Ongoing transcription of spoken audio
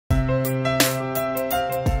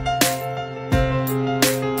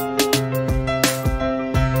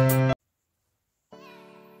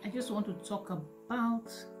talk about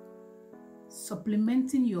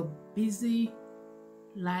supplementing your busy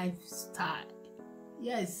lifestyle.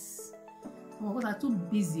 Yes, some of us are too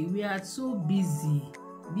busy. We are so busy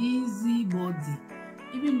body.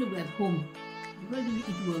 Even though we're at home, where do we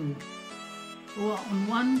eat well? Or on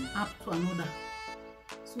one app to another.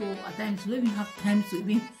 So at times we don't even have time to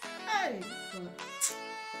even. Hey,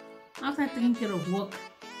 after taking care of work,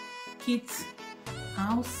 kids,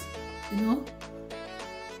 house, you know,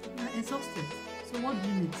 you are exhausted. So what do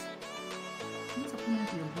you need? You need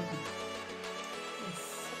supplement your body. Yes,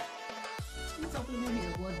 you need supplement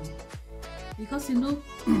your body because you know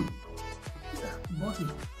body.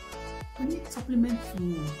 You need supplement to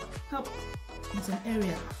help in some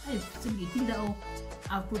area. So you think that, oh,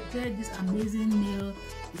 I've prepared this amazing meal,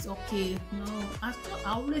 it's okay. No, I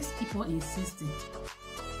always keep on insisting.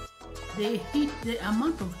 The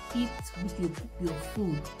amount of heat with you cook your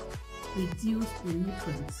food reduce the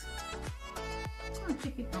nutrients. Go and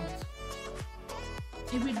check it out.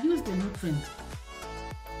 It reduces the nutrients,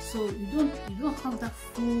 so you don't have that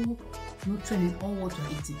full nutrient in all what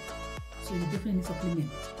you're eating. So you definitely need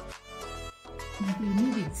supplement. You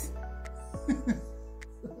need it.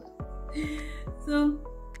 So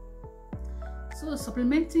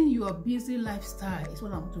supplementing your busy lifestyle is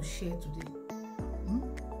what I'm going to share today.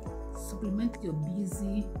 Supplement your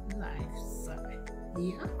busy lifestyle.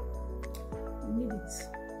 Yeah, you need it.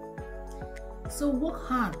 So work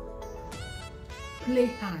hard, play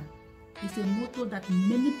hard is a motto that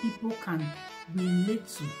many people can relate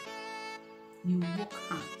to. You work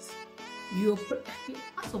hard.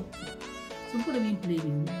 Some people don't even play with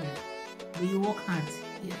you, but you work hard.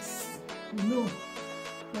 Yes, you know,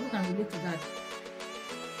 people can relate to that.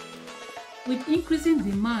 With increasing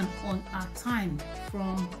demand on our time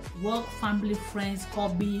from work, family, friends,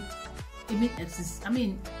 hobby, even exercise, I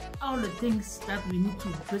mean, all the things that we need to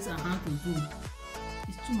place our hand to do,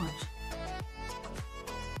 it's too much.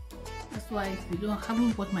 That's why if you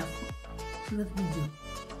haven't watched my previous video,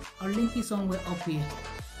 I'll link it somewhere up here.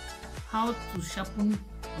 How to sharpen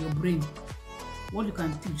your brain. What you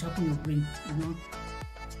can do to sharpen your brain, you know.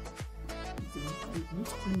 You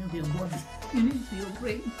supplement of your body. You need it for your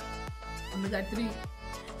brain. Omega-3.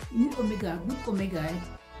 You need omega, good omega.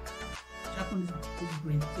 Sharpen this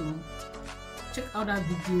brain. So check out that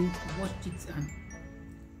video, watch it, and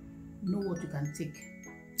know what you can take.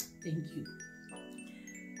 Thank you.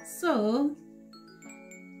 So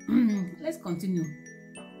let's continue.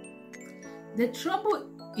 The trouble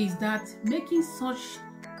is that making such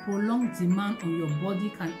prolonged demand on your body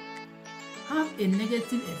can have a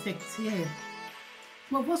negative effect here.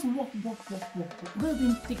 But just work. We don't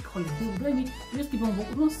even take holiday. We just keep on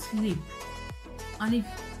working. We don't sleep. And if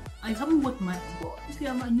I haven't watched if you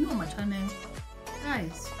are new on my channel,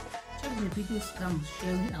 guys, check the videos that I'm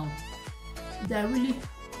sharing out. They are really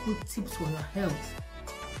good tips for your health.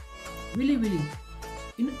 Really,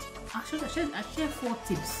 you know, I share 4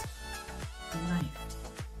 tips in life.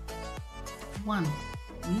 1,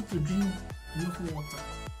 you need to drink enough water.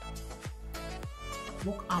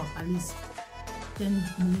 Work out at least 10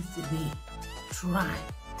 minutes a day. Try,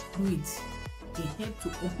 do it. It helps to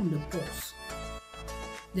open the pores.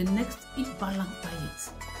 The next, eat balanced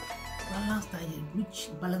diet. Rich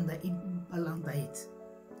balanced diet.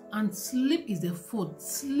 And sleep is the fourth.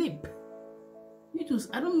 Sleep.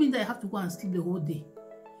 I don't mean that I have to go and sleep the whole day.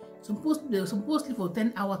 Some people sleep for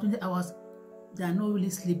 10 hours, 20 hours. They are not really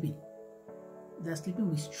sleeping. They are sleeping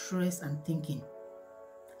with stress and thinking.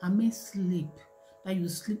 I mean sleep. That you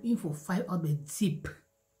sleep in for 5 hours deep.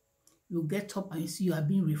 You get up and you see you are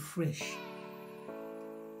being refreshed.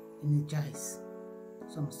 Energized.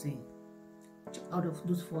 So I'm saying, check out of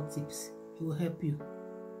those 4 tips. It will help you.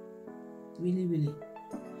 Really.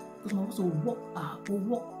 Because we also work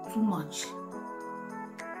too much.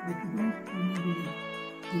 But you don't really do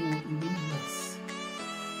what you really less.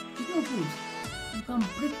 It's not good. You can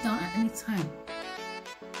break down at any time.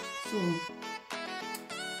 So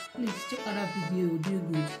please check out that video, it will do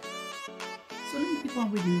good. So let me keep on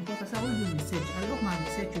reading because I want to do research. I love my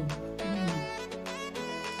research.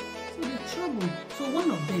 So the trouble, so one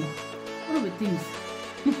of the things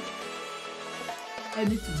I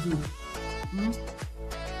need to do,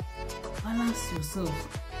 balance yourself.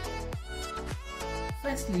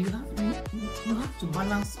 Firstly, you have to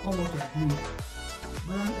balance all what you are doing.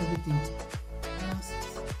 Balance everything. Balance it.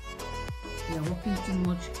 You are working too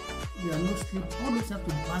much. You are not sleep. All those have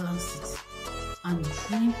to balance it. And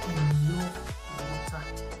drink enough water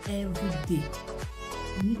every day.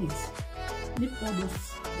 You need it. Leave all those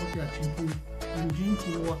what you are drinking and drink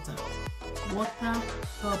water. Water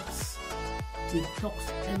helps detox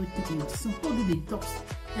everything. Some people do detox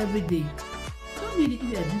every day. You don't need it if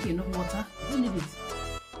you are drinking enough water. You don't need it.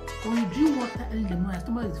 When you drink water early in the morning, your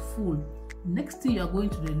stomach is full. Next thing you are going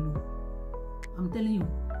to the loo. I'm telling you.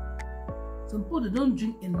 Some people, they don't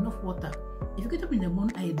drink enough water. If you get up in the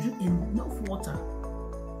morning and you drink enough water,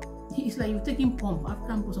 it's like you're taking pump.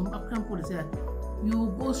 Some African people, they say that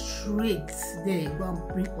you go straight there, go and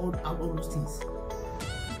bring out all those things.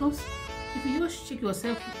 Because if you just shake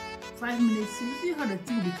yourself 5 minutes, you see how the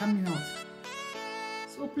thing will be coming out.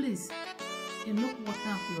 So please, enough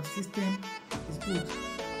water for your system is good.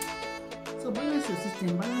 So balance your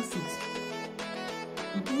system, balance it.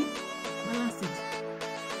 Okay? Balance it.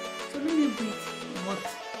 So let me read what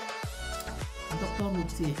Dr.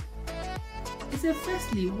 wrote here. It said,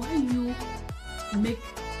 firstly, why you make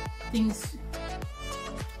things,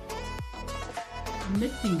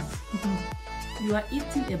 you are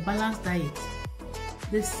eating a balanced diet.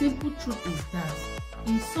 The simple truth is that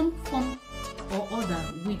in some form or other,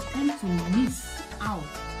 we tend to miss out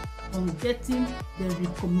on getting the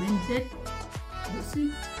recommended, you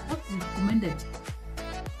see, what is recommended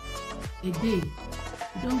a day,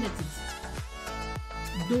 you don't get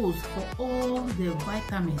it, dose for all the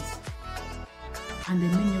vitamins and the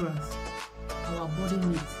minerals our body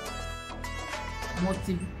needs.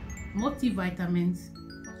 Multivitamins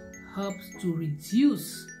helps to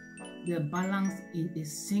reduce the balance in a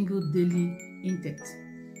single daily intake.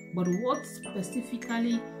 But what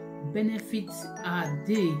specifically benefits are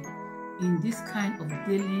they in this kind of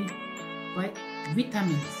daily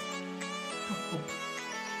vitamins?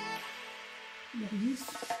 Use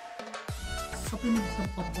supplement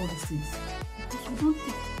of all these things because we don't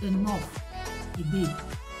take enough a day.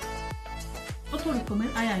 Also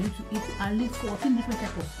recommend I and you to eat at least 14 different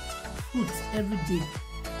types of fruits every day.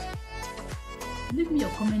 Leave me a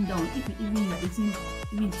comment down if you are eating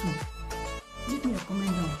even 2. Leave me a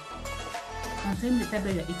comment down and tell me the type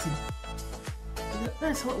that you are eating.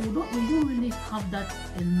 That's what we don't really have that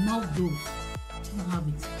enough dose. We don't have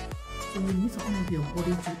it. So we need supplement your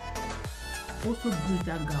body to also bridge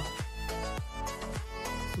that gap.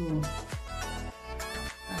 So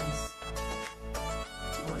guys,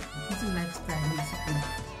 our busy lifestyle is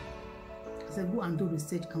supplement. I said go and do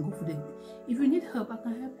research and go for the. If you need help, I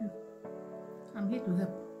can help you. I'm here to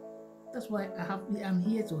help. That's why I'm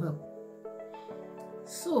here to help.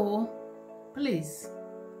 So please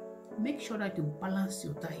make sure that you balance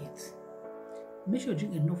your diet. Make sure you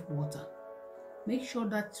drink enough water. Make sure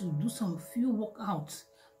that you do some few workouts.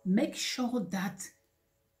 Make sure that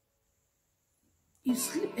you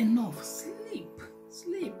sleep enough. Sleep.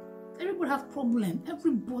 Everybody have problem.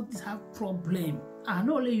 Everybody have problem. Not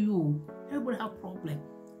only you. Everybody have problem.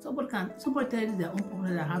 Somebody tell you their own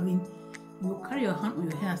problem they're having. You carry your hand on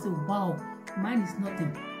your head and say, wow, mine is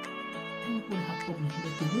nothing. Everybody have problems,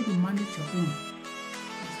 but the way you manage your own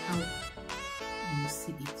is how you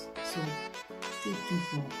see it. So stay tuned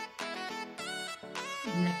for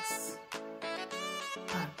next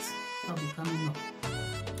part that will be coming up.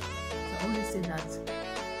 So I always say that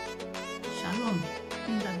shalom,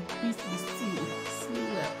 in that peace be still.